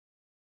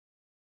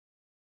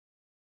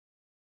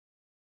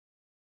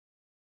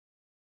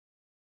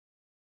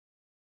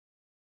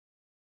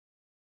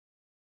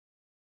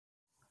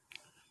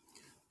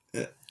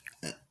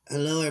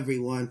Hello,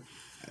 everyone.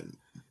 Um,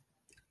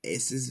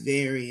 This is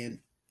Varian.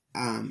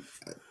 Um,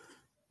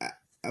 I,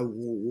 I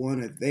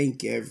want to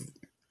thank Take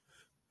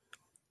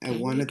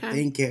your time.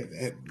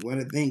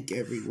 want to thank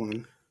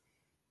everyone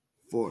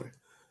for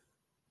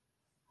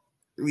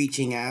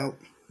reaching out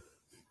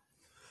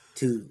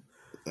to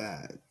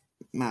uh,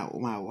 my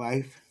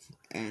wife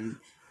and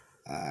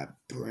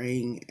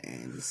praying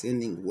and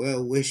sending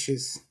well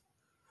wishes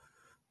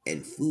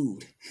and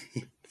food.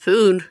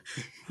 Food.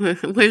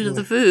 Where's the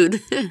Well,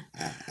 food?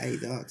 I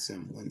thought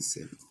someone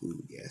sent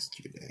food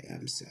yesterday.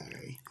 I'm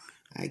sorry.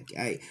 I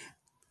I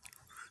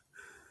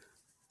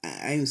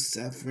I'm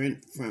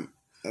suffering from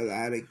a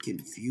lot of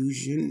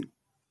confusion.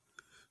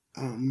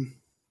 Um,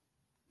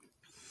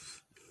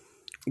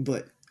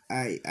 but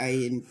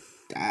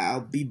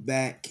I'll be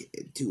back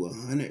to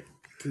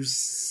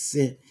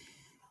 100%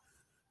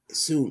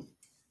 soon.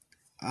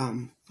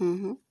 Um,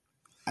 hmm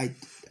I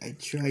I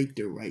tried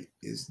to write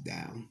this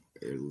down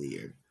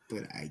earlier,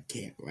 but I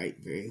can't write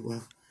very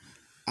well.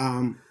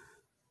 Um,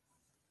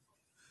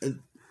 uh,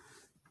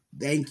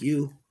 Thank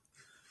you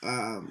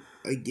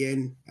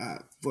again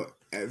for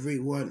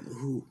everyone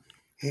who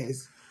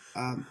has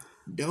um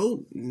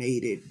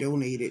donated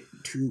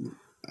to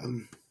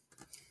um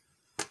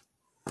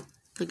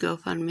The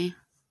GoFundMe.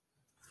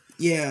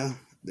 yeah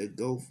the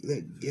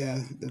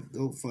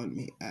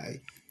GoFundMe.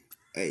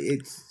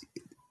 It's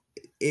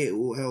it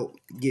will help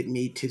get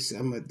me to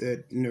some of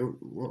the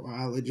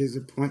neurologist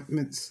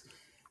appointments,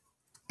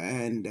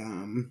 and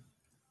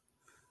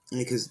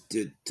because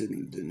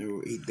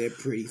they're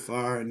pretty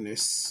far, and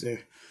there's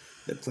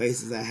the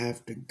places I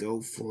have to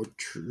go for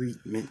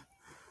treatment,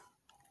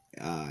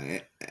 uh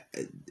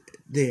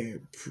they're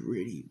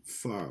pretty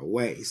far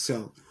away.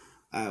 So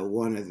I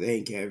want to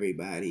thank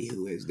everybody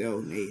who has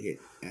donated.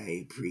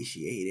 I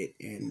appreciate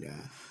it, and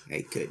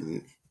I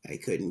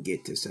couldn't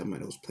get to some of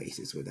those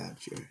places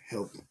without your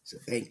help. So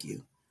thank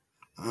you.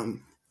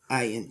 Um,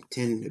 I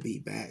intend to be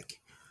back.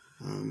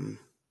 Um,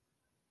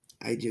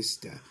 I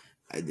just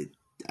I did,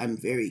 I'm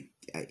very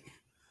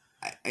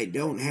I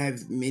don't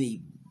have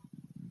many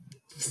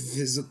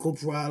physical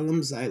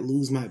problems. I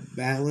lose my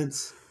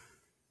balance,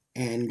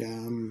 and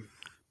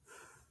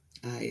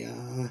I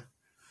uh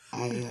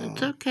I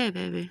It's uh okay,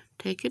 baby.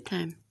 Take your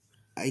time.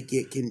 I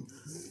get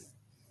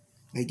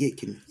I get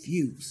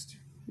confused.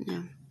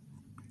 Yeah.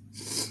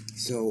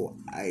 So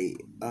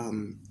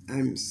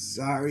I'm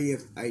sorry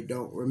if I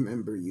don't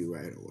remember you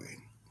right away,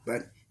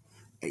 but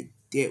I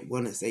did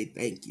want to say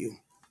thank you.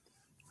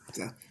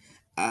 So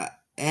uh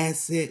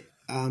that's it.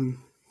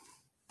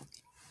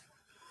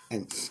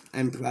 And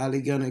I'm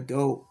probably gonna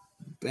go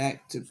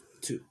back to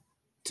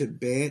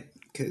bed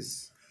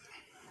because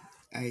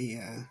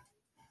I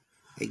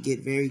I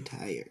get very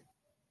tired.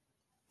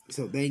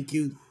 So thank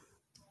you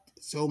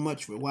so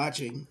much for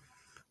watching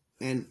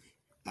and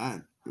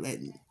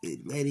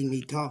letting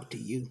me talk to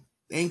you.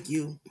 Thank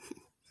you.